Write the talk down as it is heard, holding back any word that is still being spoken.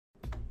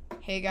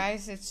Hey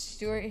guys, it's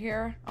Stuart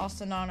here,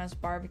 also known as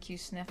Barbecue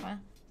Sniffa.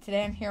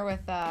 Today I'm here with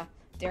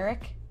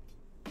Derek.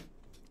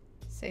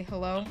 Say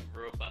hello.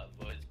 Robot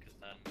voice because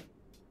I'm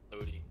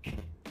loading.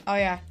 Oh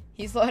yeah,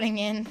 he's loading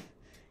in,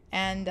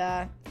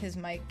 and his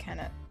mic kind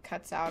of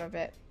cuts out a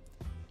bit.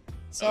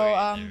 So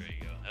there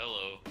we go.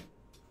 Hello.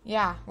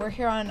 Yeah, we're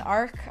here on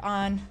ARK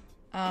on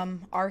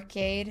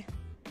Arcade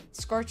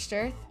Scorched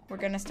Earth. We're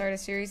gonna start a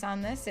series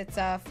on this. It's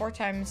 4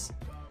 times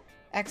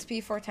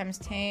XP, 4 times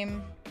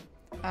tame,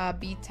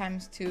 B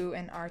times 2,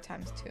 and R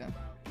times 2.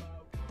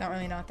 Don't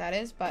really know what that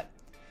is, but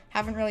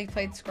haven't really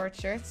played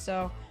Scorched Earth,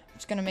 so I'm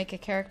just gonna make a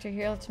character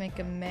here. Let's make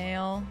a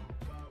male.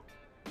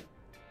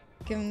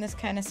 Give him this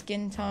kind of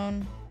skin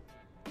tone.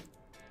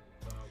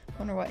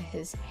 Wonder what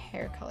his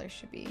hair color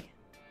should be.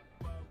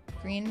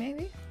 Green,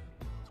 maybe?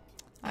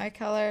 Eye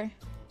color.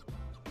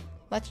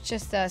 Let's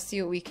just see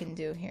what we can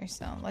do here.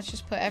 So let's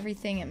just put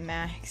everything at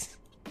max.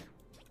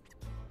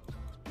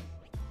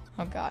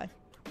 Oh god.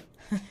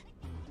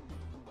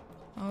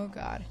 Oh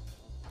god.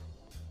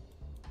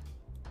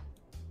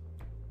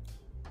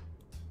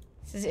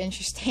 This is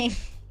interesting.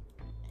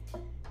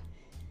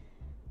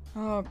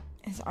 Oh,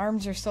 his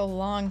arms are so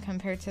long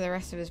compared to the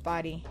rest of his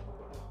body.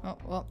 Oh,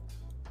 well.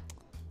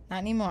 Not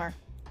anymore.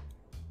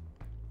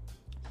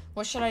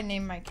 What should I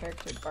name my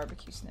character?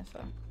 Barbecue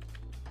Sniffa.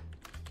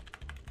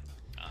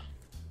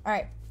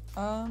 Alright.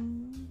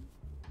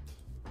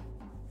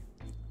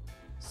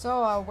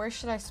 So, where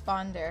should I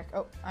spawn, Derek?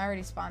 Oh, I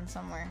already spawned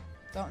somewhere.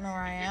 Don't know where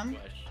I am.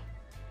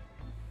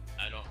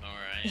 I don't know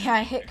where I am. Yeah,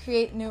 I hit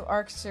create new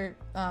ARK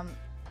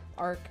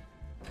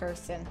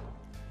person.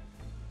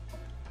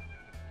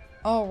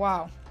 Oh,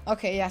 wow.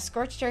 Okay, yeah,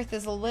 Scorched Earth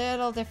is a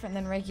little different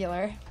than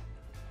regular.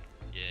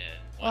 Yeah.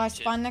 Oh, I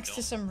spawned next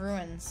to some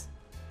ruins.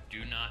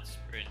 Do not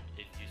sprint.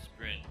 If you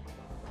sprint,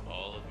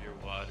 all of your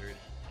water in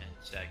 10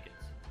 seconds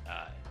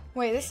die.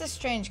 Wait, this is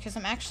strange because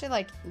I'm actually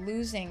like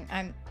losing.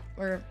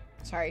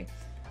 Sorry.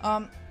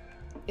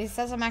 It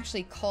says I'm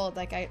actually cold.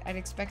 Like I'd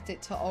expect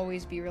it to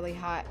always be really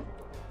hot.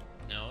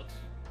 No, it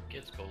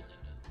gets cold in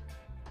it.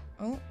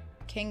 Oh,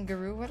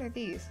 kangaroo. What are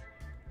these?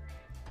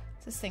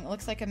 What's this thing? It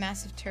looks like a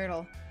massive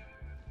turtle.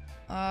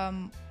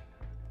 Moralatops?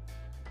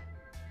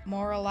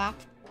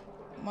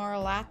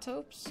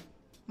 Moralatope?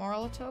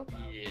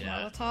 Yeah.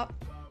 Moraltop.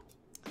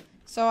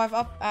 So I've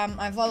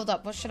leveled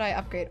up. What should I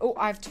upgrade? Oh,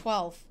 I have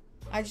 12.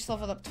 I just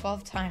leveled up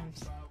 12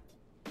 times.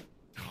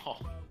 Oh,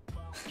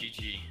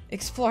 GG.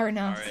 Explore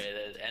now. Alright,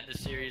 end the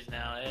series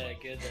now. Yeah,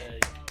 good.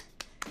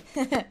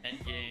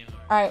 End game.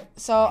 Alright,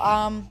 so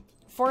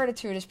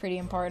fortitude is pretty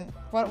important.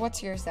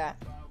 What's yours at?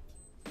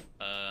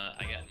 I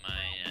got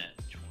mine at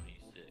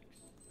 26.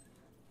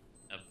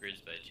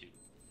 Upgrades by 2.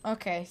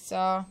 Okay,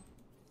 so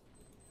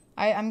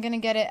I'm gonna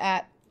get it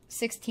at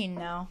 16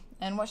 now.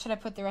 And what should I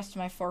put the rest of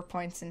my 4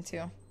 points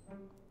into?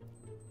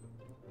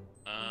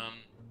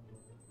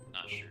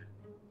 Not sure.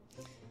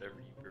 Whatever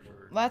you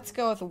prefer. Let's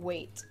go with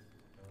weight.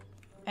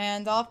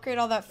 And I'll upgrade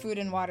all that food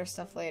and water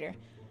stuff later.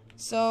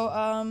 So,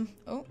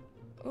 oh.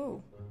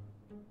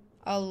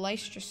 A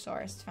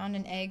Lystrosaurus. Found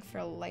an egg for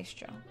a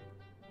Lystro.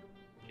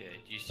 Okay,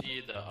 do you see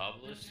the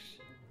obelisks?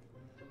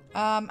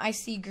 I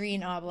see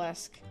green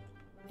obelisk.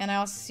 And I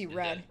also see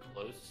red. Is that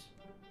close?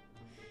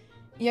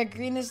 Yeah,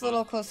 green is a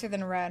little closer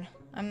than red.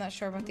 I'm not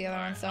sure about the other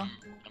ones, though. I'm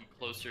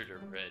closer to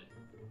red.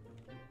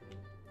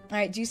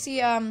 Alright, do you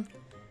see,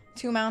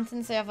 2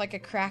 mountains? They have, like, a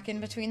crack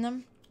in between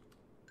them?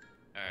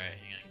 Alright,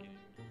 hang on.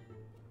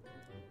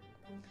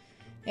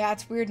 Yeah,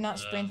 it's weird not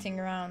sprinting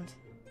around.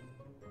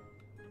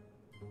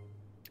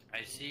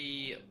 I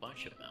see a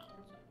bunch of mountains.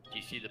 Do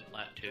you see the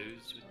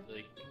plateaus with,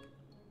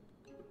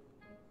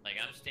 like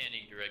I'm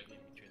standing directly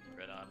between the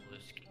red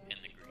obelisk and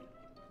the green.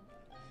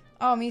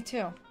 Oh, me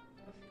too.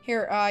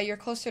 Here, you're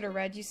closer to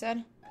red, you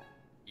said?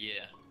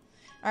 Yeah.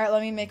 Alright,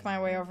 let me make my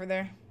way over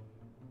there.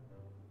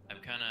 I'm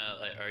kinda,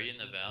 like, are you in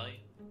the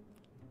valley?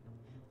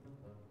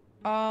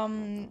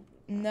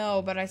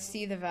 No, but I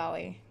see the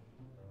valley.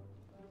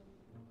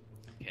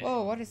 Okay.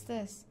 Whoa, what is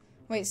this?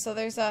 Wait, so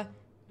there's a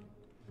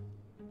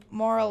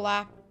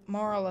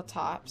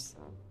Moralatops.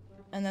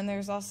 And then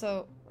there's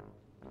also...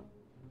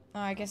 Oh,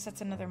 I guess that's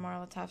another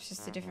Moralatops,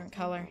 just a different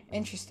color.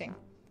 Interesting.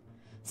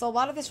 So a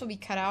lot of this will be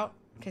cut out,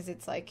 because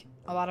it's, like,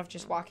 a lot of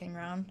just walking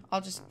around.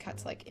 I'll just cut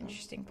to, like,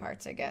 interesting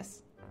parts, I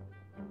guess.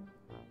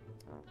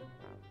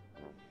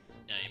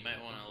 Now, you might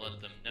want to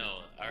let them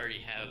know, I already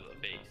have a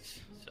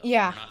base, so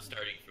yeah. We're not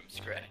starting from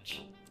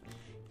scratch.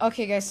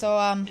 Okay, guys, so,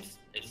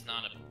 It's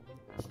not a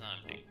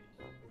big base.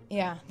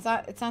 Yeah,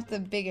 it's not the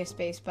biggest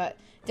base, but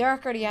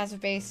Derek already has a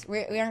base.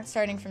 We aren't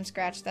starting from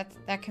scratch.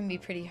 That can be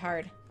pretty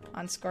hard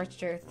on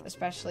Scorched Earth,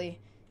 especially.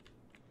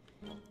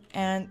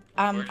 And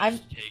I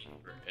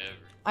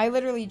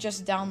literally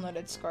just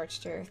downloaded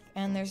Scorched Earth,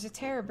 and there's a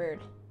terror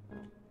bird.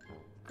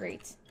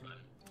 Great.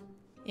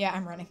 Yeah,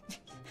 I'm running.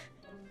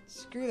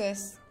 Screw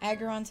this.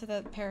 Aggro onto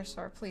the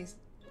parasaur, please.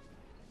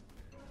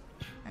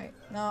 Alright,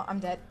 no, I'm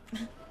dead.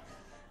 I'm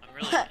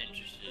really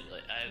interested.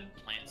 Like, I have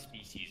plant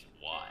species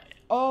Y.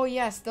 Oh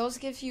yes, those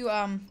give you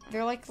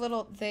they're like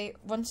little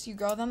once you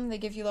grow them, they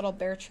give you little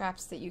bear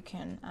traps that you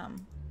can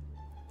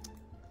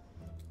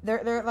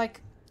They're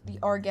like the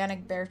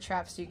organic bear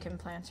traps you can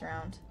plant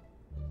around.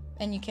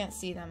 And you can't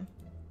see them.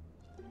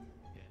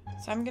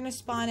 So I'm gonna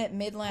spawn at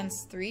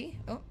Midlands 3.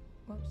 Oh,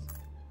 whoops.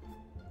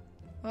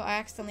 Well, I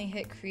accidentally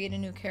hit create a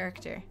new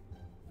character.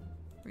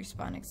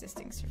 Respawn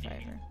existing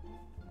survivor.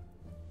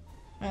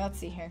 Alright, let's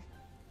see here.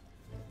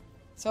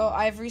 So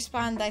I've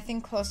respawned, I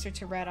think, closer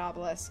to Red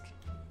Obelisk.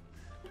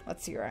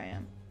 Let's see where I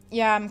am.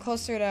 Yeah, I'm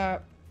closer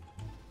to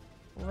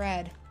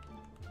Red.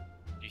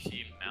 Do you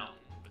see a mountain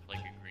with like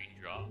a green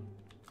drop?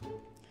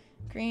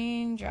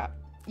 Green drop.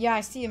 Yeah,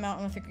 I see a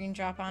mountain with a green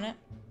drop on it.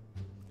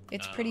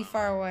 It's pretty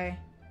far away.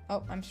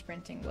 Oh, I'm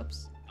sprinting.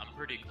 Whoops. I'm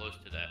pretty close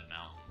to that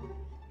mountain.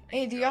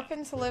 Hey, do you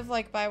happen to live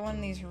like by one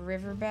of these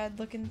riverbed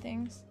looking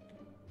things?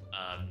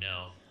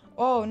 No.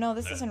 Oh, no,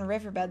 this isn't a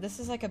riverbed. This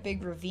is like a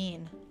big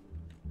ravine.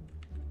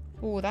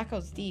 Ooh, that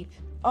goes deep.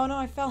 Oh no,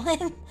 I fell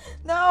in.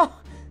 No!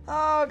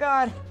 Oh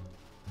god.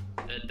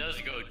 That does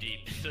go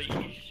deep, so you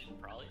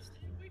should probably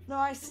stay away from No,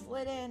 I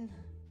slid in.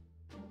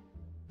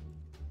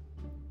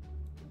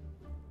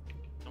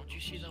 Don't you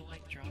see the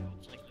white drop?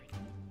 It's like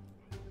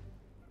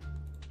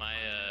my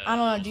I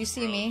don't know, do you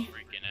see bro's me?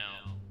 Freaking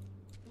out.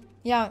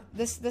 Yeah,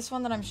 this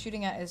one that I'm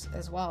shooting at is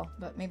as well,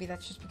 but maybe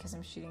that's just because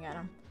I'm shooting at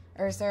him.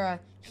 Or is there a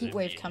heat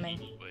wave coming?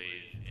 Heat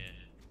wave, yeah.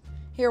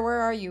 Here,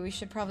 where are you? We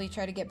should probably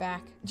try to get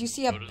back. Do you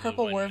see a Go to the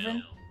purple windmill.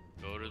 wyvern?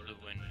 Go to the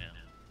windmill.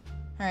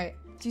 Alright.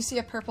 Do you see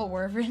a purple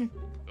wyvern?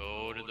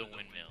 Go to the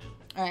windmill.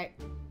 Alright.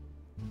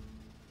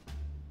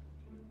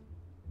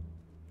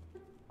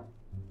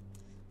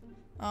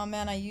 Oh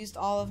man, I used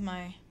all of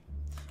my...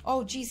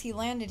 Oh geez, he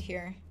landed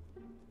here.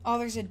 Oh,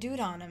 there's a dude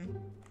on him.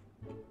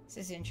 This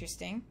is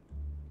interesting.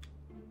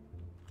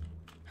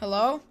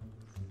 Hello?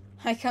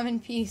 I come in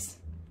peace.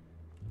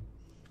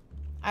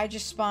 I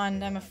just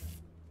spawned. I'm a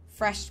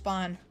fresh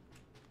spawn.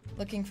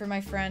 Looking for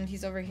my friend.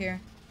 He's over here.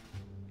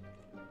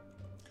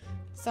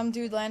 Some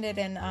dude landed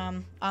in,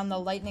 on the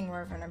lightning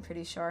wyvern, I'm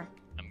pretty sure.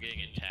 I'm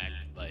getting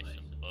attacked by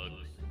some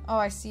bugs. Oh,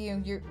 I see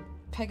you. You're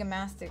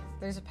Pegamastic.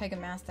 There's a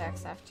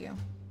Pegamastax after you.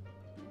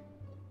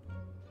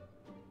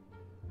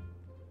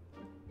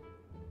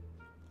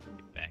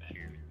 Get back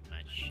here.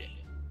 Nice shit.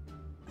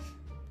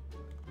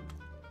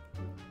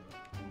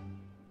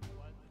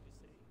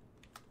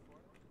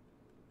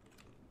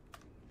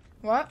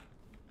 What?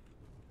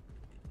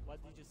 What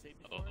did you say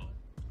before? Uh-oh.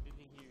 Didn't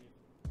hear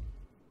you.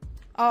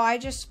 Oh, I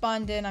just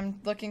spawned in. I'm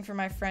looking for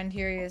my friend.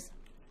 Here he is.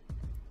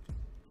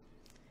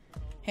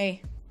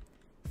 Hey.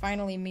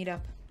 Finally meet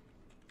up.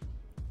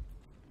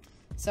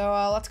 So,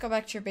 let's go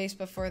back to your base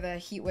before the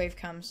heat wave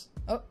comes.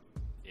 Oh.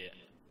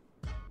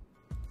 Yeah.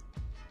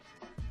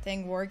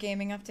 Dang,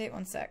 wargaming update.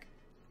 One sec.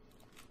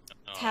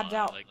 Oh, Tabbed I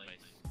out. like my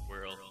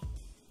squirrel.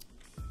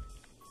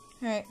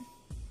 Alright.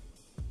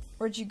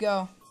 Where'd you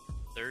go?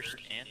 Thirst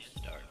and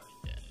starve.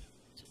 Yeah.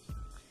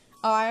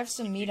 Oh, I have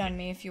some meat on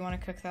me if you want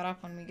to cook that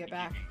up when we get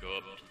back. You can go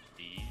up to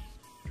these,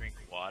 drink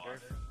water.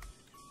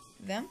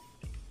 Them?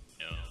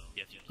 No,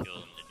 you have to kill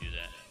them to do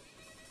that.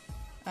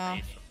 Oh.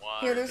 Need some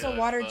water Here, there's a jug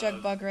water bug.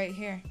 jug bug right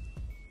here.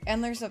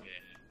 And there's a Okay.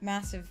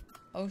 massive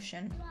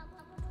ocean.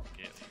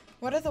 Yeah.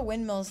 What do the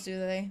windmills do?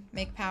 They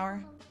make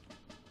power?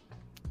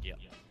 Yeah.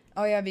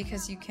 Oh yeah,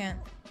 because you can't...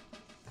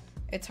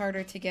 It's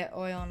harder to get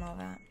oil and all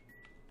that.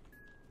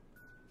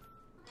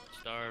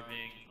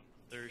 Starving,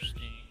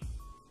 thirsting.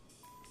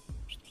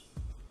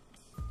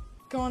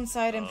 Go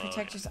inside and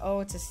protect yourself. Oh,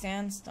 it's a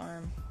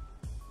sandstorm.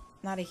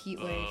 Not a heat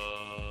wave.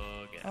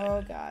 Oh god.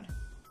 Oh god.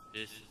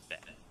 This is bad.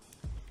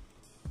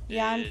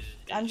 Yeah, This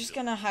I'm is just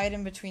gonna hide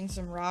in between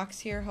some rocks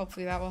here.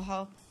 Hopefully that will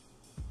help.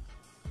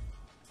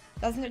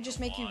 Doesn't it just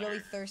make you really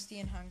Water. thirsty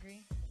and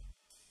hungry?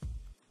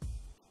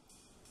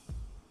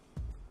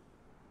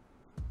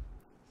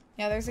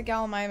 Yeah, there's a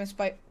Gallimimus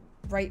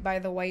right by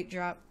the white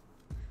drop.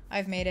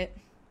 I've made it.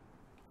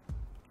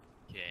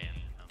 Okay,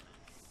 I'm coming.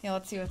 Yeah,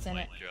 let's see what's in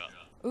it. White drop.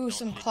 Ooh, Don't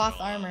some take it cloth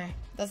all out. armor.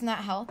 Doesn't that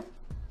help?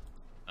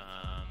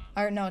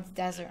 Or no, it's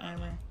desert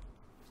armor.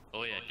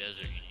 Oh yeah,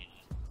 desert. You need.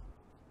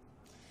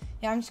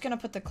 Yeah, I'm just gonna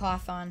put the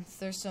cloth on. So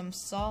there's some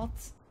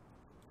salt,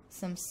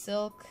 some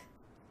silk,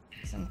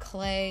 some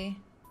clay,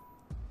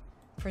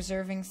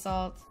 preserving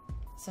salt,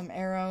 some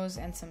arrows,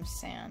 and some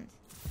sand.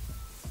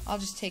 I'll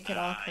just take it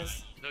all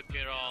because... You took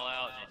it all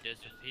out and it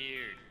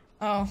disappeared.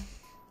 Oh.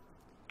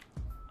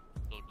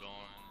 Still going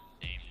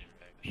in the same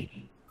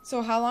direction.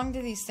 So how long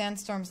do these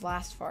sandstorms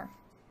last for?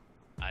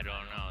 I don't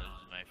know.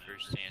 This is my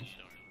first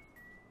sandstorm.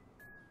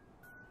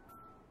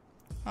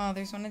 Oh,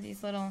 there's one of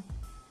these little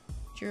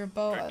Or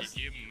Jiraboas. did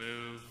you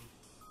move?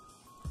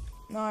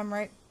 No, I'm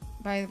right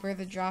by where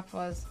the drop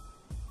was.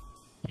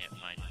 Can't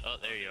find you. Oh,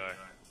 there you are.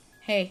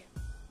 Hey.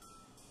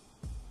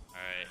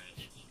 Alright.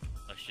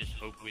 Let's just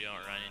hope we don't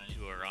run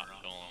into a rock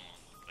golem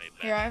on the way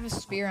back. Here, I have a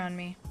spear on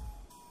me.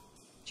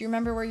 Do you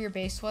remember where your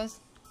base was?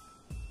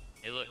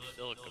 Hey, look,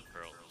 silica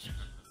pearls.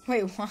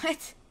 Wait,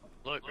 what?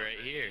 Look, right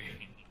here.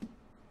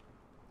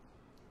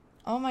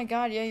 Oh my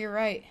god, yeah, you're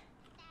right.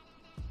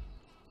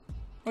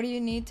 What do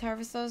you need to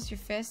harvest those? Your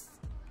fists?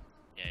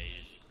 Yeah,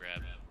 you just grab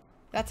it.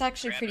 That's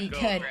actually Grab pretty and go,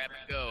 good. grab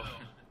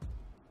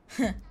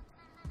and go.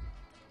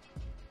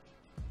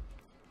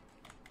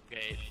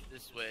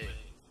 This way.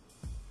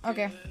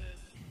 Okay.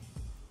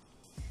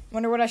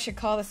 Wonder what I should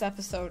call this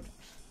episode.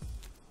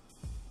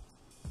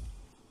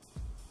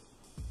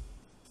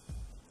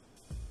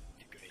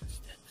 The Great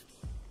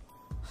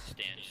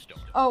Sandstorm.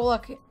 Oh,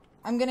 look.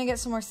 I'm gonna get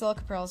some more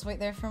silica pearls. Wait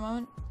there for a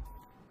moment.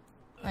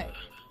 Wait.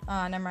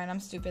 Never mind. I'm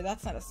stupid.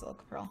 That's not a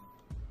silica pearl.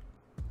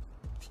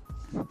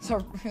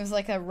 So it was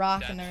like a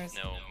rock and there was...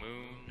 no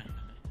moon.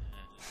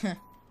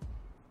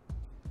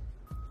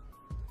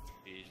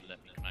 Please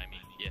let me climb in.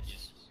 Yes,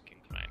 you can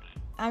climb.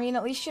 I mean,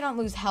 at least you don't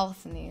lose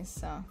health in these,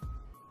 so...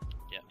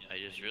 Yeah, I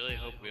just really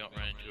hope we don't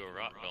run into a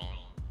rock golem.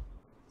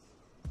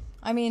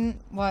 I mean,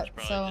 what, Should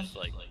probably so... just,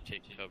 like,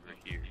 take cover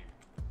here.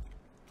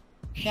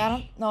 Yeah, I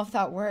don't know if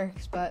that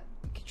works, but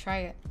we could try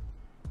it.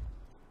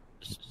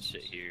 Just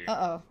sit here.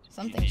 Uh-oh.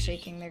 Something's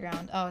shaking the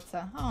ground. Oh, it's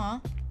a... Aw.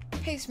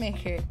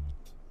 Pacemaker.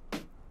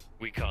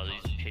 We call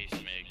these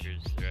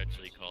pacemakers. They're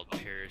actually called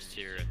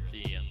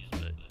paraceratheums,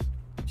 but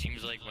it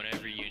seems like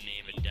whenever you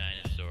name a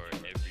dinosaur,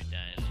 every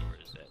dinosaur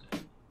is that.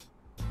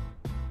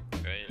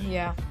 Right?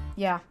 Yeah.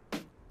 Yeah.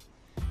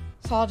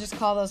 So I'll just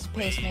call those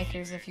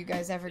pacemakers if you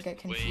guys ever get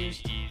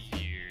confused. Way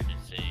easier to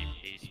say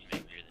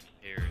pacemaker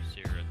than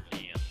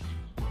paraceratheum.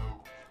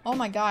 Oh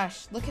my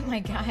gosh. Look at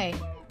my guy.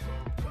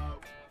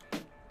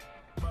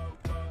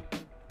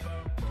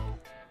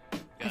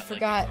 I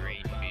forgot.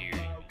 Like a green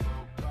beard.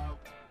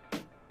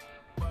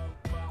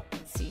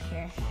 Let's see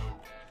here.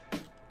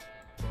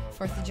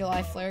 4th of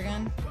July flare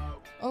gun.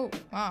 Oh,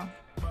 wow.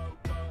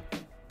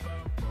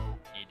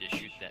 Need to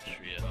shoot that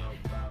tree up.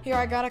 Here,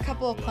 I got a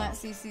couple of plant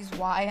CCs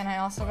Y, and I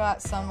also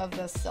got some of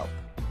the silk,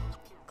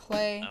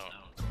 clay, I don't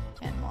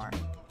know. and more.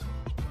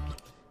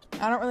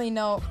 I don't really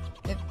know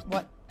if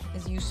what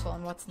is useful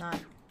and what's not.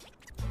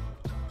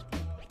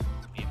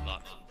 Need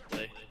lots of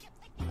clay.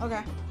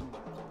 Okay.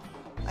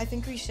 I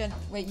think we should...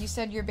 Wait, you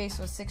said your base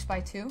was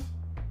 6x2? Something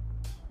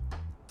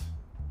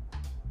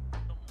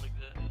like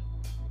that.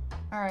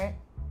 Alright.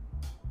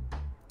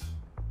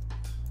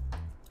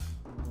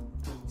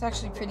 It's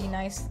actually pretty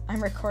nice.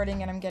 I'm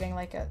recording and I'm getting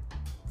like a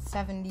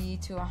 70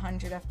 to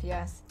 100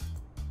 FPS.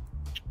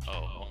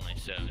 Oh, only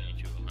 70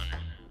 to 100.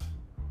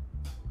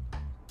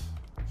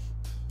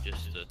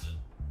 Just a...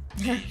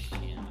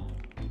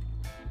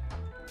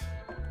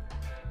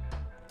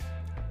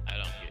 I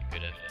don't get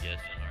good FPS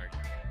in ARK.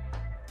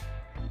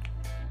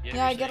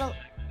 Yeah, I get a...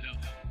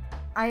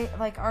 I,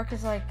 like, ARK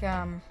is like,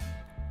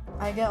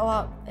 I get a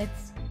lot...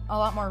 It's a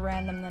lot more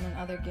random than in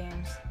other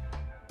games.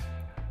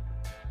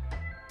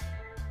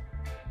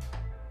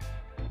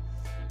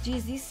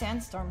 Geez, these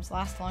sandstorms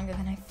last longer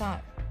than I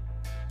thought.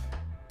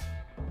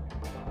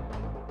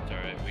 It's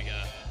alright, we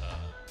got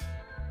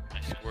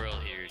my squirrel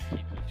here to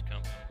keep us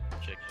company.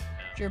 Check him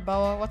out. Your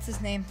boa, what's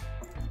his name?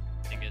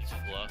 I think it's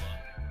Fluff.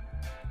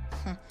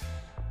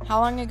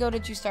 How long ago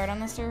did you start on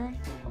this server?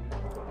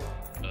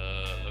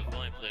 I've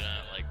only played on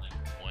it like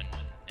 1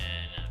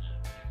 and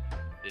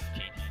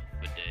 15th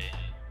of a day.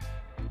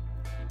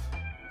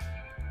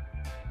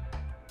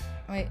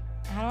 Wait,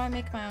 how do I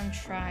make my own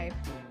tribe?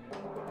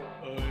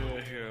 Oh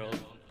yeah, here,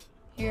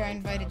 Here, I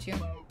invited you.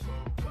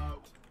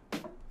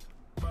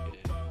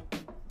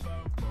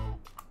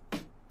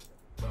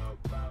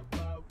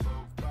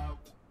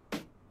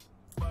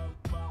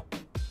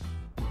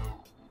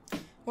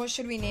 What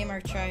should we name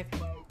our tribe?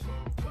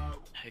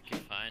 Heck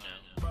if I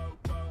know.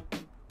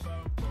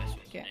 That's what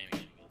his Yeah. name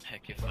is.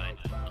 Heck if I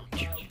know.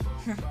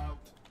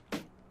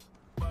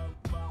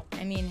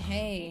 I mean,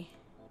 hey.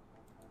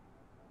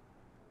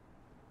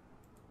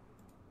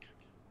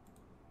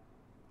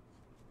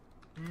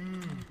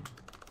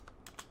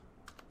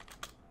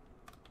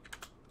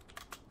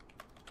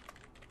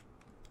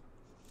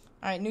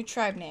 Alright, new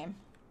tribe name.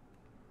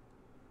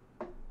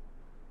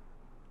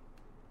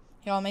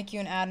 Here, I'll make you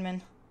an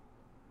admin.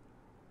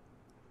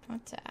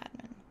 What's an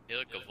admin? You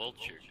look a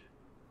vulture.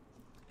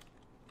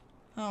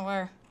 Oh,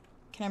 where?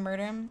 Can I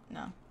murder him?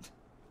 No.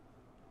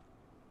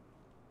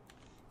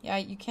 Yeah,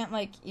 you can't,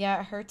 like, yeah,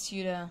 it hurts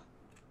you to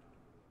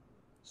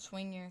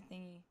swing your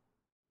thingy.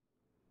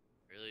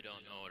 Really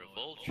don't know what a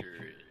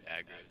vulture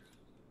aggroes.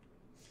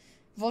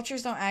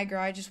 Vultures don't aggro,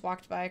 I just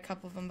walked by a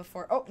couple of them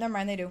before. Oh, never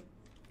mind, they do.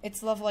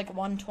 It's level, like,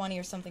 120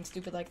 or something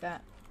stupid like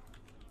that.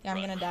 Yeah,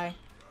 I'm gonna die.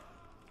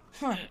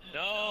 Huh.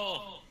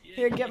 No!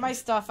 Here, get my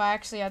stuff. I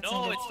actually had some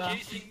No, good it's stuff.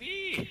 chasing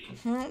me!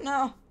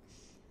 No.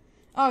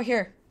 Oh,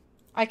 here.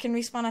 I can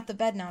respawn at the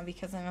bed now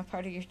because I'm a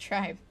part of your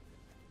tribe.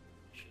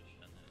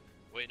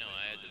 Wait, no,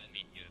 I had to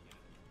meet you.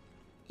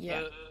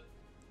 Yeah.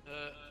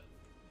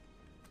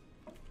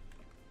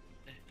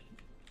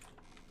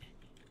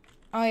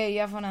 Oh, yeah, you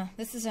have one of...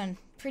 This is a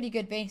pretty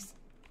good base.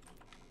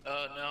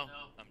 No,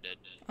 I'm dead.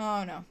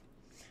 Oh, no.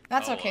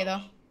 That's Oh, okay, well.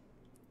 though.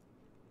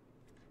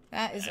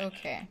 That is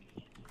okay.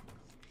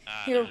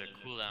 There's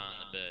a cooldown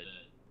on the bed.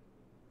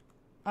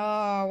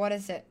 Oh, what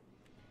is it?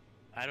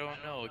 I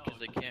don't know,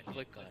 because I can't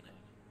click on it.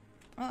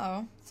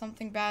 Uh-oh.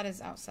 Something bad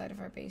is outside of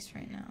our base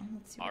right now.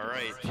 Let's see what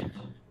it is. Alright.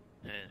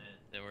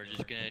 Then we're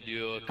just gonna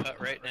do a cut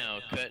right now.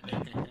 Cut.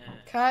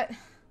 Cut.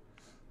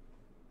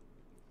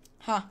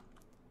 Huh.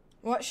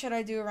 What should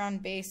I do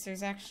around base?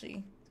 There's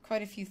actually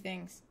quite a few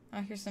things.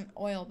 Oh, here's some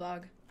oil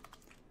bug.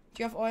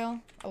 Do you have oil?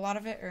 A lot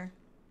of it, or?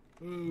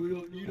 Oh, we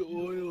don't need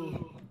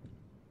oil.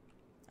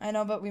 I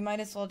know, but we might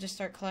as well just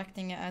start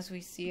collecting it as we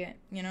see it,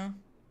 you know?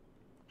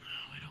 No,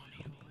 I don't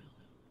need oil.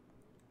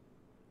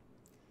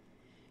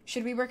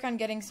 Should we work on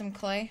getting some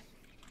clay?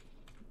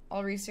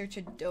 I'll research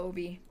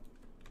Adobe.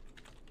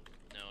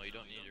 No, you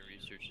don't need to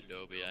research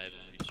Adobe. I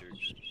haven't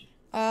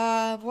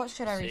researched. What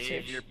should I research?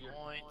 Save your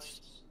points.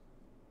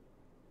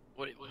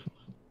 What?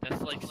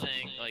 That's like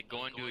saying, like,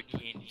 going to a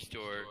candy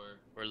store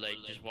or like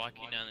just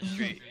walking down the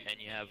street and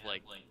you have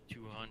like $200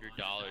 and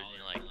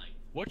you're like,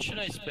 what should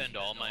I spend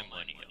all my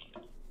money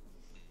on?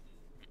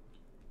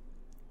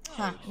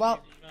 Huh. Oh, Well,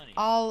 save your money.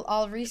 I'll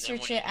And then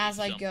research when it you as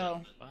need I something,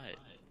 go. buy it.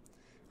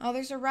 Oh,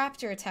 there's a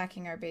raptor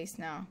attacking our base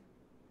now.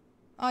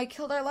 Oh, I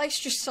killed our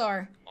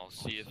Leicester. I'll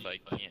see if I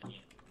can.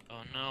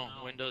 Oh no,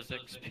 Windows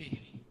XP.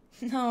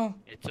 No.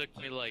 It took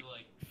me like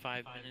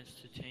 5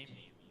 minutes to tame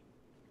you.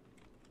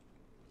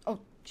 Oh,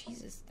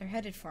 Jesus. They're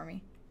headed for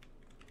me.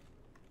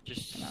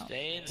 Just No.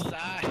 stay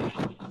inside.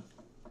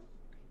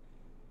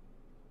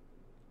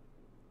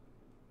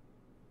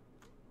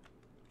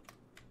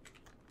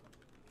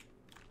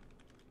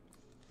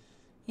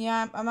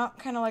 Yeah, I'm out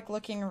kind of like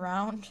looking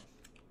around.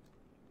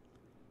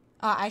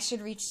 I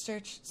should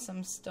research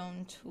some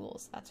stone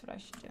tools. That's what I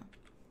should do.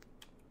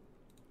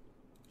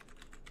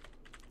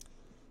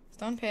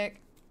 Stone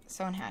pick,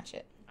 stone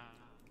hatchet.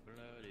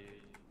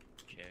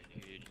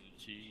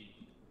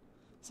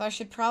 So I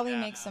should probably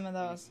make some of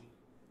those.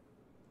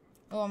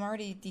 Oh, I'm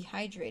already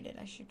dehydrated.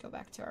 I should go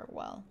back to our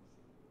well.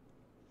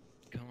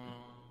 Come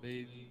on,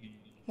 baby.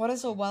 What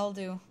does a well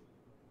do?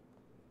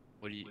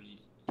 What do you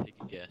take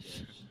a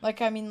guess?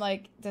 Like, I mean,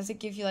 like, does it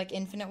give you, like,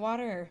 infinite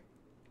water, or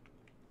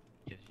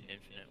Gives you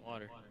infinite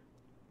water.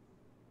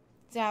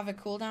 does it have a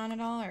cooldown at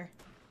all, or?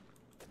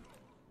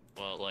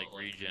 Well, it like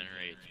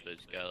regenerates, but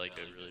it's got like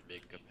a really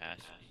big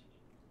capacity.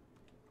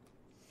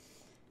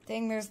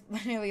 Dang, there's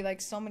literally,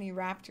 like, so many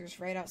raptors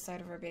right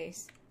outside of our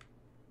base.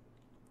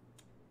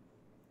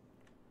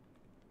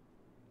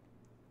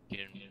 You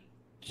can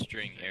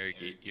string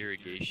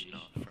irrigation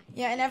off from.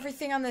 Yeah, and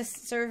everything on this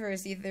server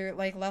is either,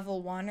 like,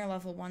 level 1 or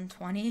level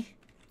 120.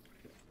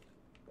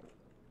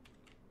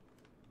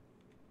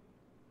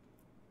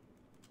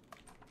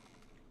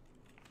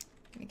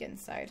 Let me get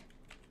inside.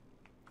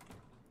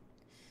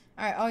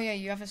 Alright, oh yeah,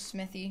 you have a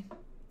smithy.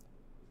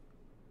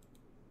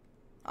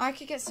 Oh, I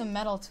could get some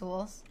metal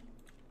tools.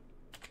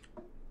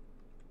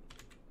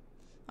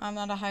 I'm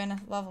not a high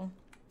enough level.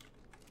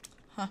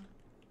 Huh.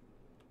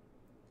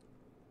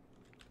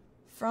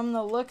 From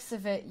the looks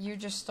of it, you're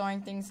just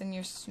storing things in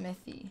your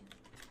smithy.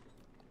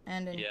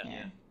 And in Yeah.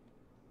 here.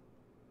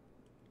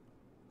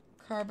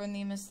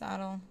 Carbonema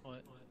saddle.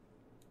 What?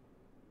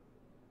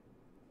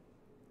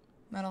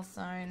 Metal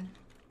sign.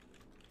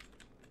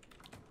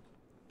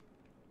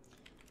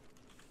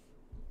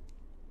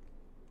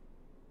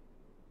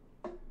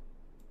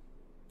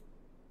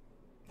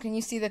 Can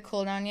you see the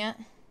cooldown yet?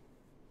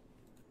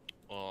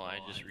 Well, I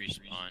just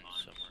respawned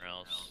somewhere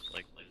else,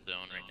 like the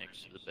zone right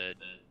next to the bed.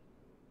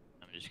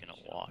 I'm just gonna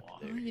walk Oh,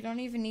 there. you don't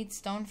even need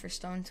stone for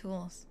stone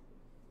tools.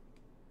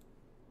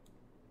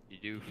 You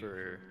do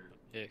for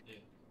a pick.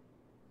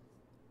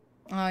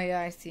 Oh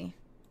yeah, I see.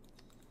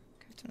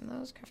 Craft one of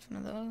those, craft one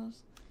of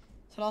those.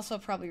 So I'd also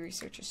probably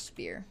research a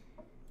spear.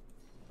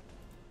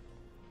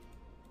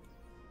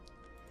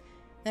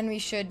 Then we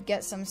should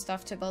get some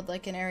stuff to build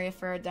like an area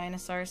for our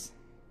dinosaurs.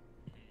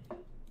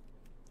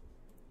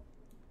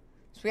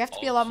 So we have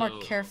to be a lot more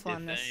Also, careful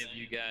on this. If any of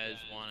you guys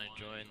want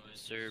to join the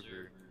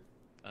server,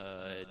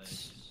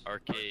 it's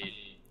arcade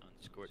on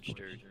Scorched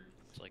Earth.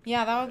 It's like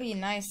Yeah, that would be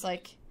nice,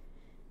 like,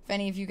 if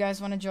any of you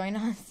guys want to join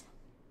us.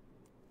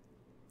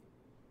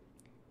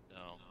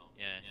 So,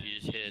 yeah, if you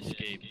just hit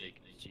escape, they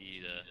can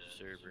see the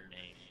server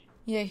name.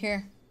 Yeah,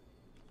 here.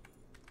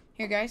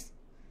 Here, guys.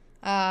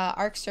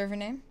 ARK server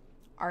name.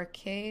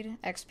 Arcade.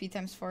 XP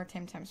times 4,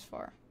 time times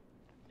 4.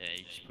 Yeah,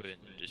 you just put it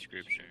in the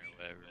description or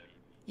whatever.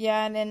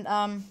 Yeah, and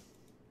then,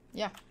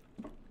 yeah.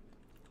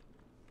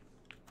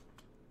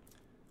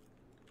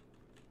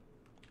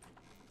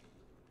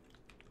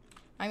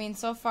 I mean,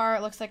 so far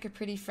it looks like a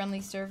pretty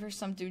friendly server.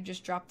 Some dude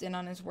just dropped in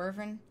on his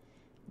wyvern.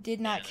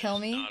 Did not kill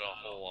there's me. Not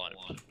a whole lot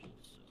of people.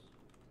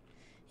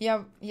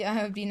 Yeah,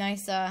 it would be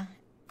nice,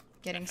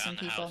 getting I some found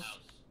the people. house.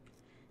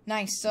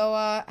 Nice. So,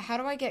 how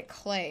do I get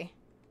clay?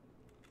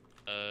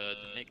 To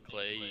make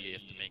clay, you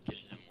have to make it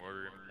in a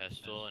mortar and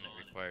pestle, and it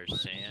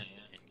requires sand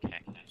and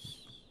cactus.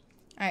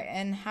 Alright,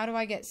 and how do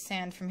I get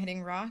sand from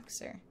hitting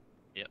rocks, or?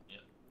 Yep.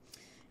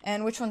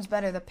 And which one's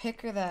better, the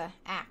pick or the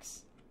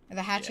axe? Or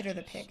the hatchet or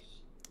the Yes. pick?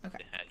 Okay.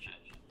 The hatchet.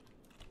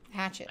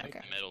 Hatchet, I okay.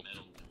 had metal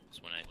tools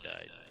when I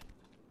died.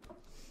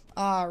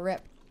 Ah,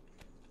 rip.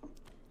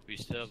 We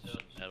still have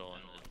some metal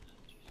in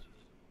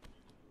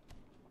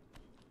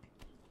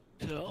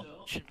it. So,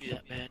 shouldn't be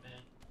that bad.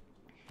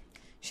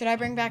 Should I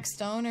bring back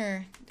stone,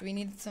 or do we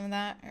need some of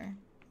that, or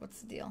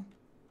what's the deal?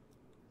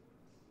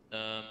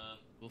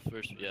 We'll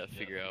first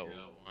figure out what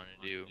we want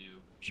to do.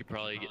 Should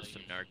probably get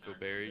some narco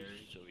berries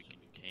so we can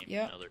tame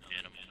Yep. another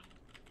animal.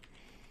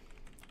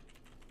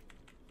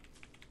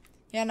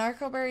 Yeah,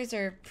 narco berries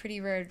are pretty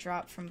rare to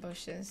drop from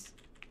bushes.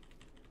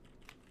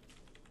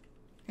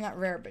 Not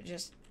rare, but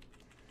just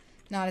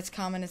not as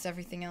common as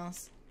everything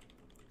else.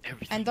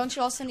 And don't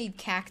you also need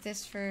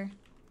cactus for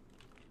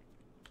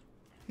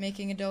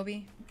making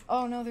adobe?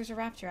 Oh no, there's a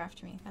raptor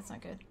after me. That's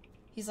not good.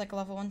 He's like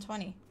level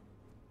 120.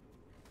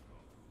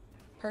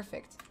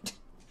 Perfect.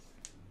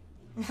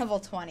 Level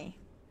 20.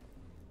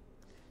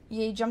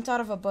 Yeah, he jumped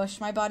out of a bush.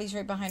 My body's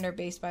right behind our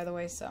base, by the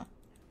way, so.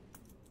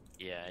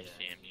 Yeah, I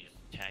see him. He's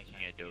attacking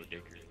a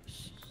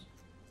Doedicurus.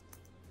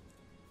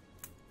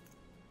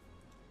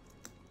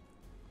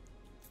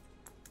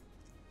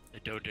 The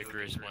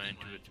Doedicurus went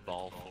into its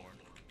ball form.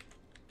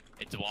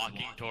 It's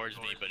walking towards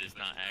me, but it's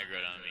not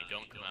aggroed on me.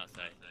 Don't come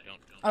outside.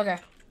 Don't.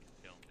 Okay.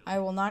 I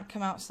will not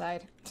come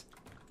outside.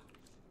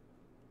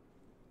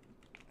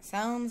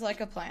 Sounds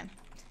like a plan.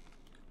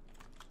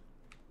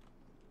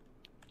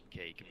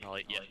 Okay, you can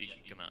probably, yeah, you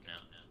can come out now.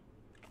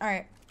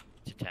 Alright.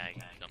 It's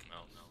attacking something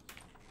else.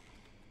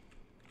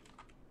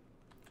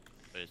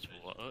 But it's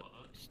what?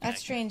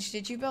 That's strange.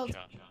 Did you build...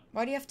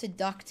 Why do you have to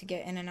duck to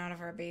get in and out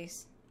of our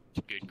base? It's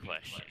a good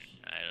question.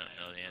 I don't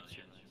know the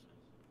answer.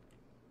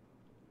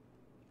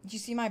 Did you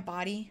see my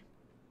body?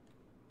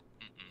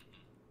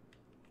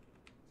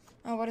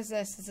 Oh, what is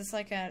this? Is this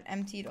like an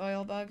emptied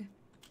oil bug?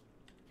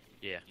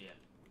 Yeah.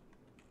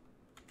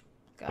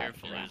 God,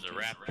 careful, there's a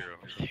raptor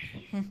over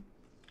there.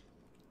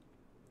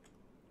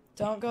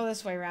 Don't go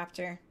this way,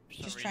 raptor.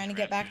 Just trying to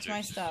get back to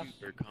my stuff.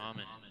 Super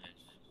common.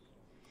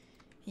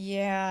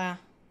 Yeah.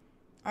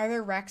 Are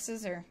there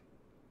Rexes or?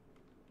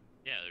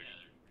 Yeah, there's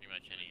pretty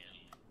much any.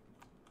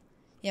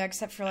 Yeah,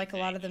 except for like a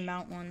lot of the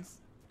mount ones.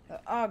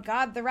 Oh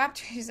God, the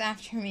raptor is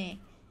after me.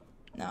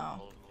 No.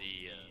 All of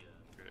the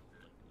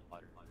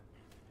water.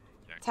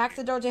 Attack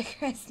the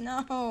Doedicurus.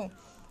 No.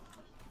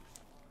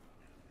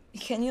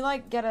 Can you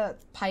like get a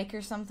pike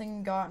or something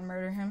and go out and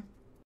murder him?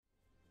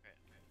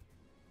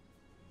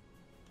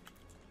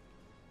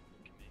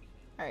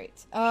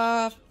 Alright.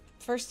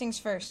 First things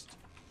first.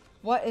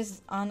 What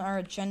is on our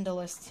agenda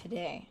list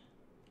today?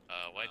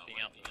 Wiping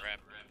out the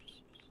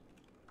raptors.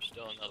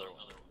 Still another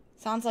one.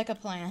 Sounds like a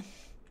plan.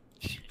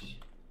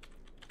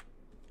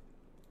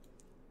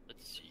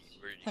 Let's see.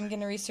 Where I'm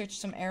gonna research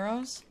some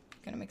arrows.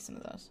 Gonna make some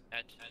of those.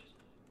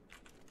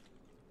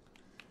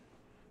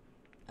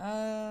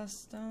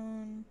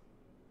 Stone.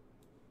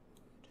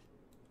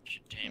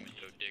 Should tame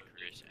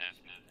Doedicurus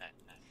after that.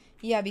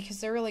 Yeah, because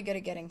they're really good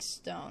at getting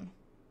stone.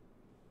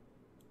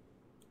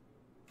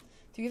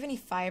 Do you have any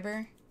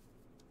fiber?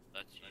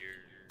 That's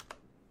your...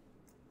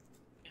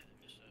 Yeah,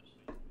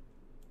 there's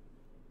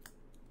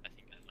I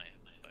think I might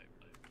have my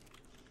fiber.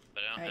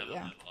 But I don't have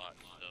a lot,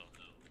 so...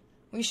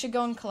 We should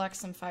go and collect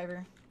some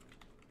fiber.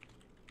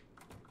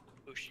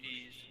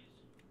 Bushies.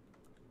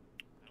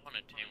 I want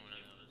to tame one of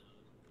those.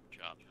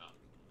 Chop.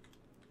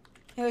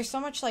 Yeah, there's so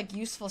much like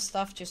useful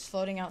stuff just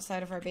floating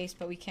outside of our base,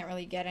 but we can't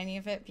really get any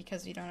of it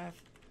because we don't have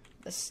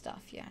the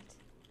stuff yet.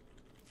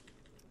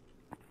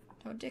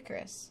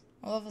 Doedicurus.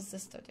 What level is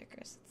this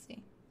Doedicurus? Let's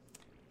see.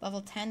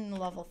 Level 10 and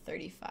level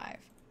 35.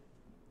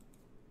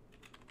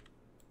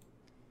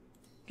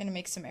 Gonna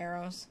make some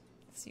arrows.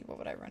 Let's see, what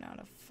would I run out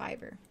of?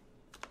 Fiber.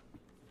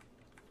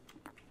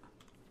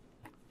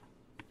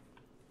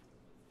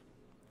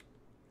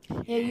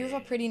 Yeah, you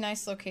have a pretty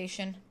nice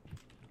location.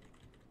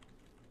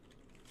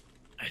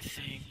 I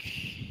think...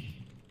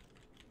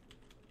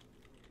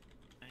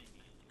 I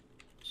need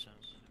some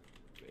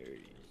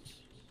berries.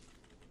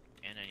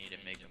 And I need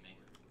to make them more.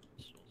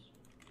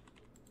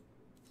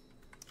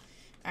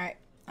 Alright,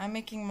 I'm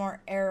making more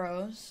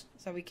arrows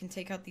so we can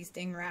take out these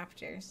dang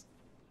raptors.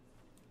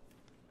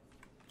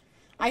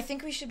 I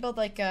think we should build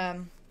like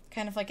kind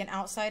of like an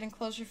outside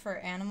enclosure for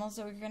animals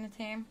that we're gonna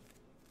tame.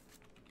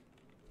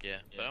 Yeah,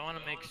 but I want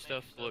to make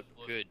stuff look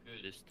good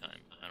this time.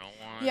 I don't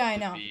want Yeah, I it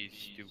know. to be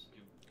stupid.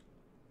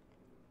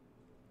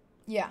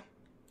 Yeah.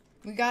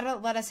 We gotta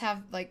let us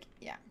have like,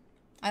 yeah.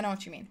 I know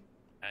what you mean.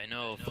 I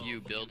know a few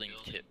building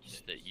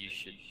tips that you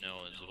should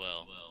know as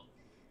well.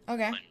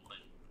 Okay.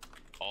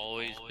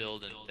 Always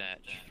build in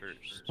thatch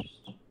first.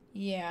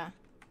 Yeah.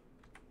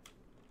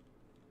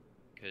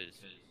 Because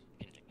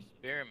you can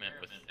experiment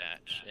with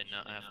thatch and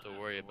not have to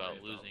worry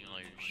about losing all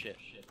your shit.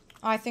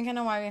 Oh, I think I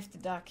know why we have to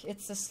duck.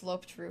 It's the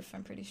sloped roof,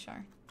 I'm pretty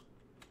sure.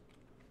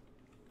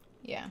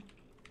 Yeah.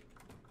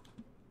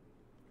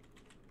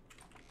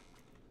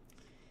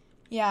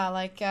 Yeah,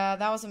 like, that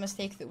was a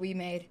mistake that we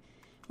made.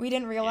 We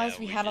didn't realize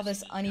we had all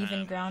this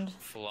uneven ground.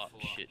 Flop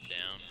shit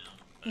down.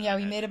 Yeah,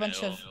 we made a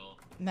bunch of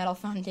metal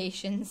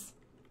foundations.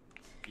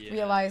 Yeah.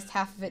 Realized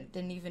half of it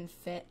didn't even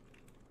fit.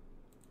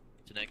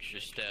 It's an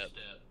extra step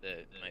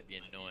that might be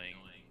annoying,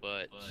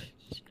 but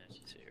it's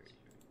necessary.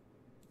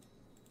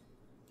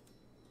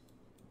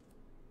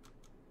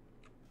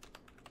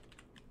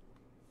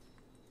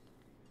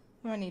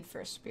 What do I need for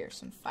a spear?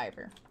 Some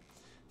fiber.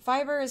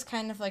 Fiber is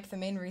kind of like the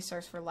main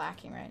resource we're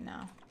lacking right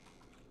now.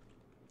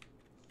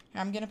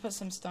 I'm gonna put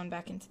some stone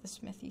back into the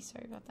smithy.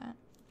 Sorry about that.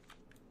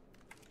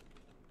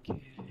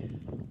 Okay.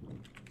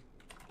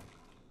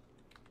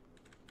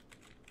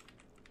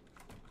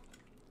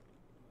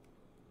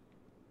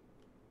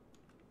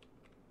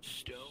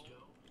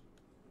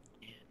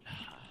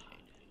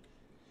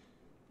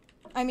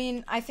 I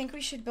mean, I think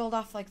we should build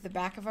off like the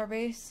back of our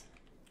base.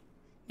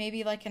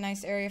 Maybe like a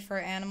nice area for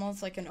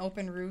animals, like an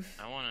open roof.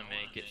 I want to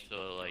make it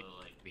so like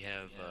we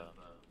have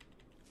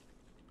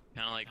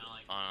kind of like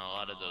on a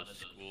lot of those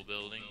school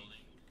buildings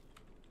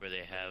where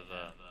they have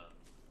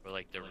where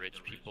like the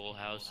rich people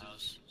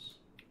houses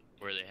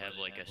where they have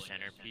like a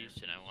centerpiece,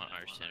 and I want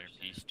our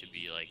centerpiece to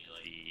be like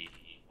the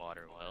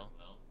water well.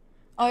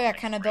 Oh yeah, Like,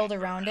 kind of build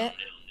around it.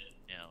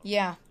 You know,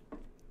 Yeah.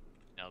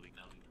 that'll be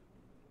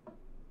cool.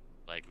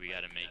 Like we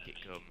gotta make it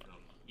go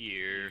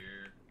here,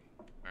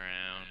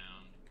 around,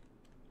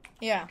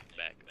 Yeah.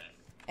 back.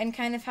 And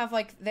kind of have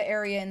like the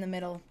area in the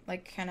middle,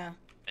 like kind of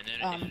And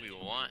then if we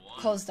want,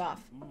 closed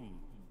off.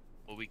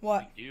 what we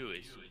What? can do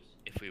is,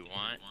 if we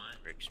want,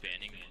 we're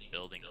expanding and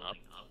building up,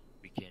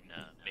 we can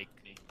make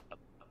a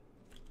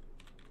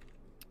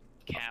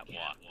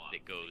catwalk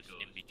that goes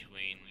in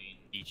between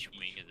each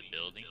wing of the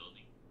building.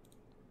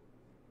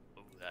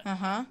 Ooh, that,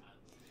 Uh-huh.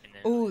 and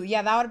then Ooh,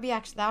 yeah, that would be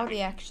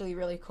actually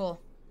really cool.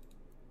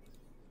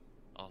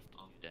 I'll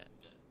have to do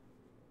that.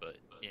 But,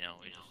 you know,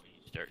 we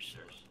just start.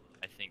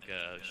 I think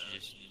we should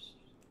just.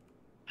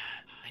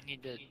 I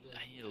need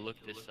to look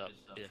this up.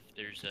 If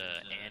there's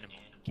a animal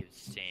that gives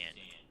sand,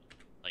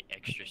 like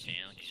extra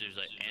sand, because there's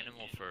like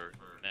animal for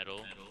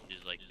metal, which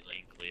is like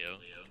the Ankleo.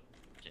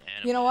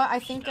 You know what? I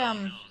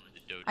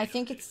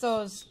think it's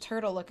those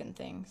turtle-looking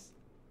things.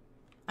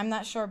 I'm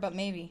not sure, but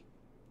maybe.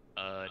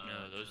 No,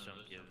 those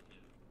don't give.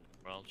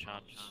 Raw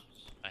chops.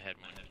 I had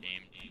one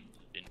game,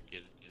 didn't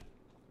give.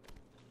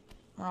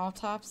 Raw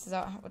tops, is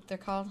that what they're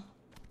called?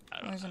 I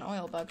don't There's know. an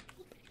oil bug.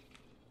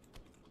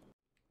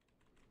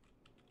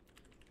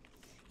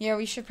 Yeah,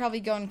 we should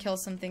probably go and kill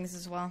some things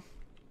as well.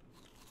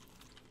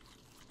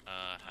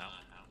 How?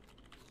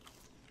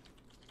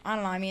 I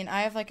don't know. I mean,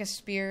 I have like a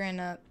spear and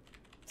I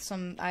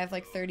have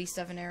like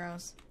 37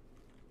 arrows.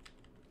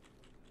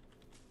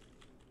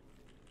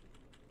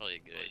 Probably a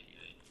good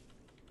idea.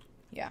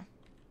 Yeah.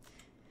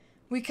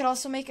 We could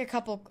also make a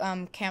couple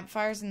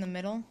campfires in the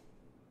middle.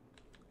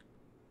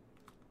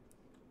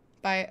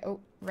 Oh,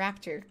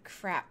 raptor.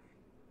 Crap.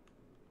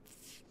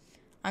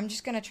 I'm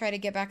just gonna try to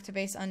get back to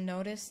base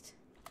unnoticed.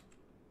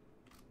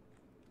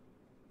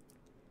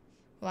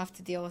 We'll have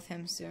to deal with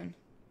him soon.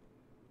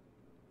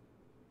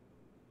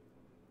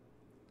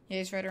 Yeah,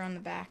 he's right around the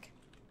back.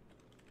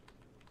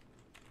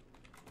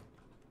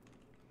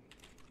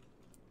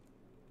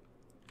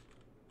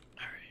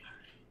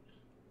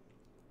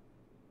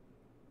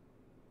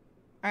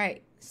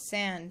 Alright,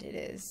 sand it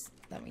is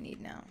that we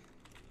need now.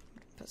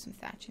 Put some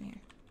thatch in here.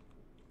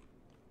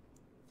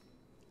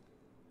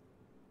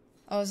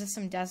 Oh, is this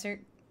some desert?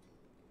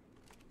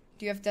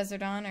 Do you have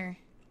desert on, or?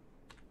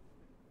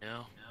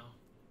 No.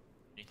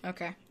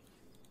 Okay.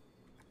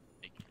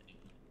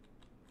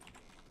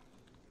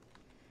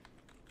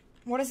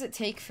 What does it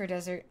take for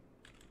desert?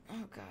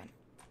 Oh god.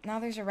 Now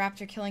there's a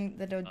raptor killing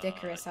the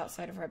Dodicarus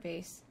outside of our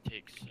base.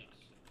 Takes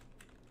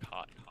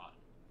cotton.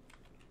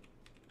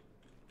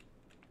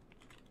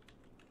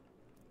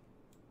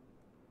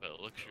 But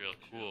it looks real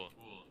cool.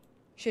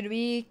 Should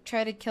we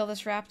try to kill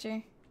this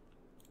raptor?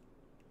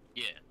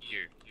 Yeah,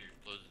 here.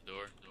 Close the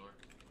door.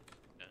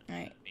 Yeah,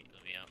 Alright.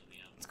 let me out.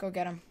 Let's go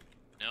get him.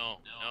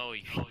 No,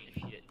 you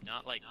idiot.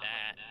 Not like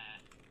that.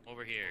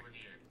 Over here.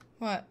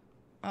 What?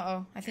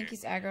 Uh-oh. I think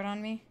he's aggroed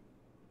on me.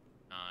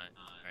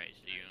 Alright,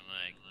 so you're gonna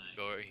like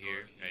go over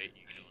here, right?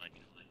 You're gonna like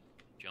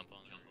jump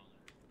on them.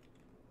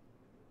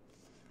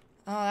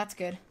 Oh, that's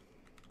good.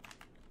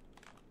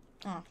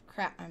 Oh,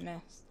 crap. I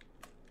missed.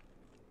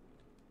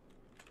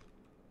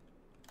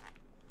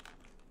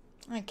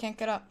 I can't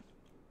get up.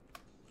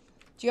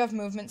 Do you have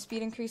movement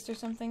speed increased or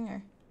something,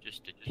 or?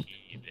 Just a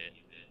teeny bit.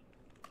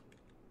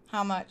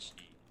 How much?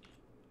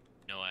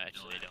 No, I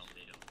actually don't.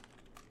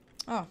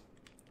 Oh.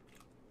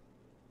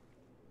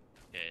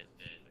 Okay,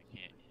 I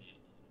can't.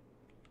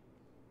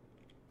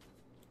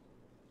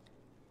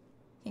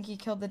 I think he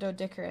killed the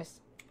Dodicarus.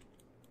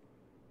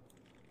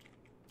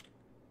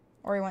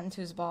 Or he went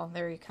into his ball.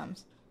 There he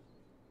comes.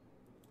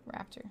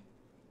 Raptor.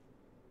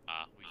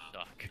 Ah, we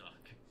suck.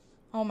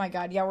 Oh my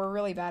god, yeah, we're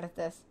really bad at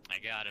this. I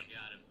got him.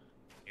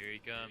 Here he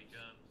comes.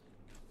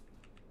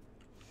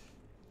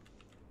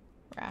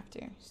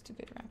 Raptor.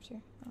 Stupid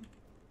raptor. Oh.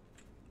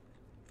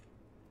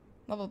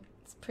 Level,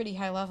 it's pretty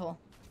high level.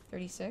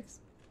 36?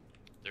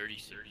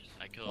 36.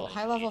 I killed Well,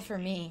 high level for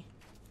me.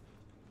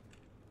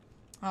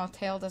 Oh,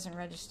 tail doesn't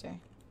register.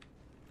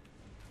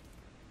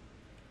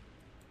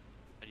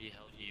 How the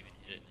hell do you even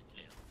hit it in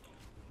the tail?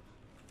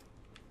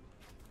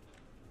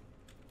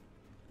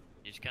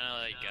 You just kinda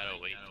like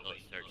gotta wait until it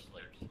starts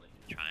like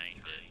trying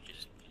to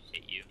just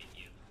hit you.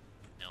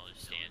 And it'll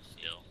just stand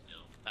still.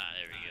 Ah,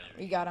 there we go.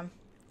 We got him.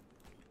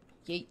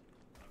 Yeet.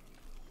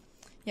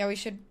 Yeah, we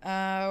should,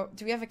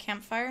 do we have a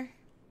campfire?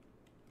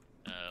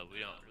 We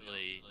don't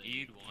really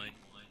need one.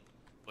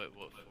 What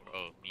for?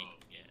 Oh, me,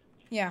 yeah.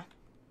 Yeah.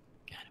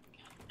 Got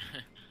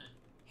him.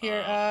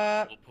 Here,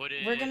 we'll put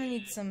it we're gonna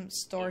need some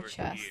store over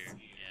chests. Here.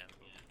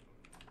 Yeah.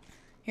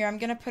 Here, I'm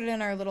gonna put it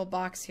in our little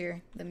box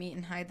here. The meat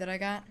and hide that I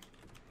got.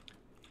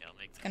 Yeah, I'll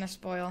make It's gonna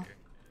spoil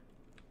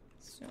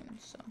soon,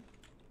 so.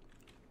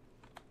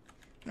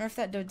 wonder if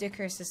that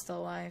Dodicarus is still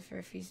alive or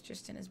if he's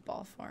just in his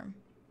ball form.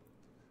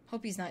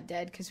 Hope he's not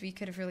dead because we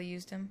could have really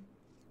used him.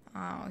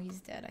 Oh, he's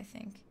dead, I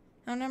think.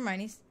 Oh, never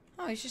mind. He's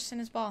just in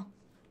his ball.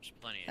 There's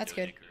plenty of That's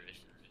good. Dodicarus.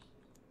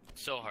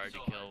 It's so hard to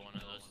kill one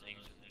of those things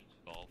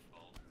with golf.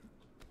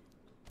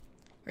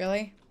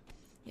 Really?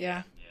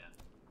 Yeah.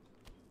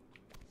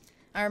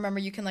 I remember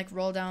you can like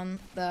roll down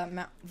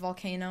the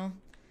volcano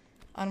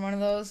on one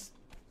of those,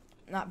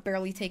 not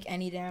barely take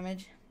any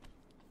damage.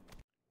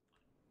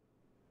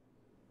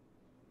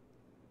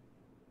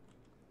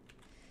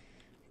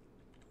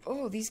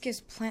 Oh, these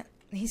give plant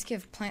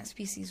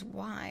species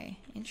Y. I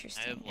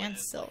Interesting. have And like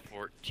silk.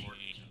 14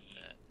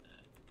 that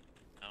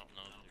I don't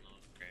know if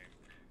they're great.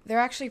 They're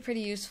actually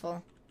pretty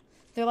useful.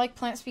 They're like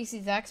plant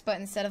species X, but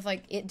instead of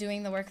like it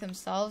doing the work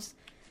themselves,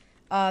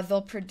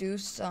 they'll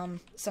produce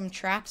some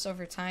traps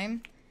over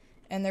time,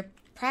 and they're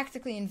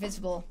practically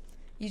invisible.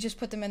 You just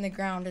put them in the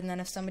ground, and then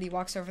if somebody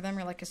walks over them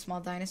or like a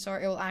small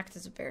dinosaur, it will act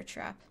as a bear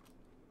trap.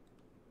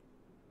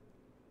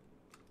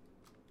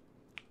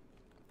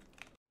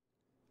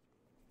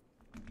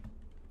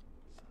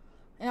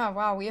 Yeah,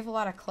 wow, we have a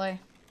lot of clay,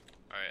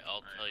 Alright,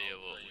 I'll tell you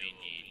what we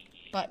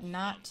need. but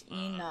not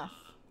enough.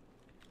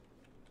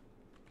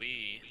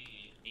 We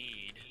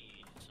need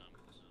some.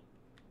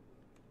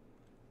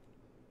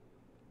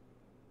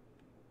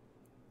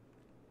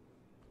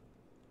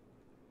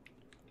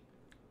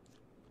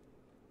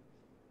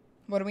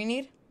 What do we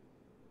need?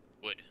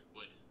 Wood.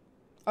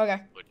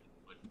 Okay. Wood.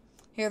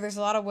 Here, there's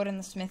a lot of wood in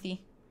the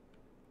smithy.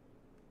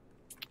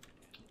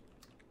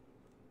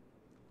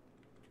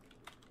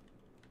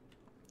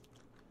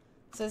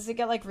 So does it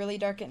get like really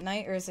dark at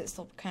night, or is it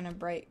still kind of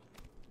bright?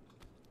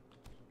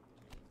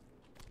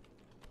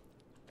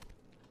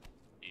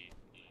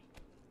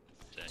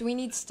 Do we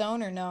need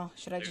stone or no?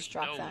 Should I just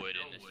drop no that? wood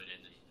in this.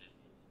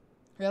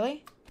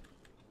 Really?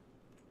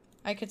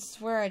 I could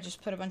swear I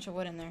just put a bunch of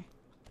wood in there.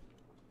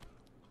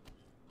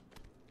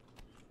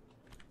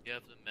 You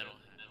have the metal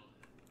hat.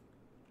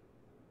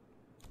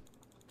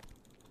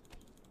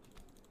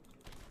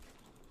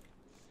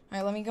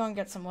 Alright, let me go and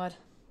get some wood.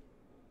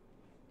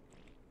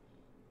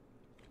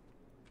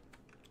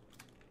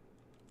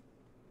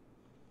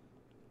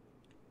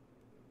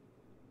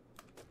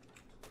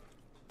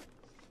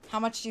 How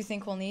much do you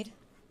think we'll need?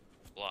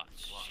 Lots.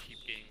 Just keep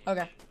getting.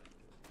 Okay.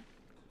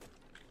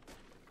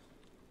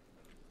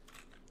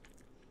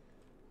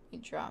 You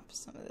drop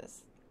some of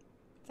this.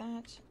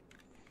 That.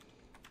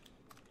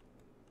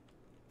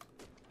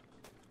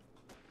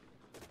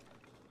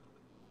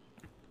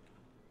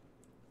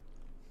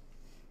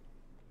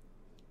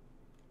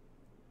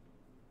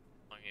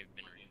 How long have you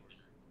been reading?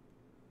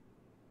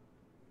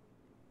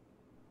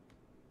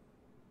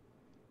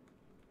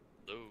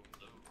 Hello.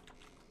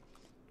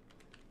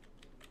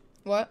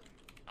 What?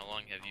 How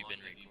long have you been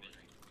reading?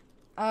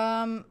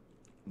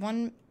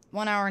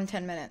 1 hour and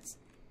 10 minutes.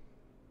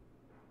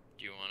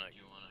 Do you wanna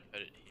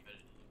cut it?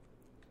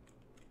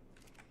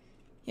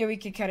 Yeah, we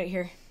could cut it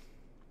here.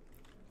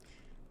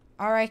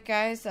 Alright,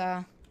 guys.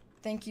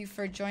 Thank you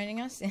for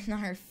joining us in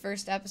our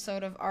first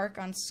episode of ARK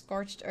on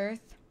Scorched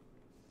Earth.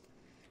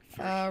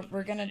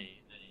 We're gonna...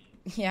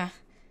 Yeah.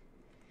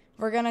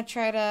 We're gonna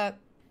try to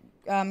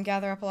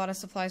gather up a lot of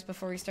supplies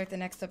before we start the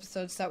next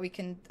episode so that we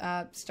can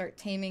start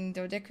taming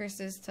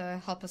Dodicaruses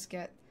to help us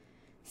get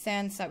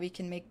sand so that we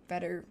can make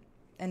better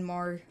and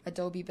more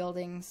adobe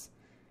buildings.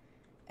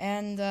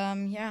 And,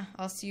 yeah,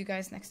 I'll see you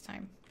guys next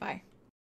time. Bye.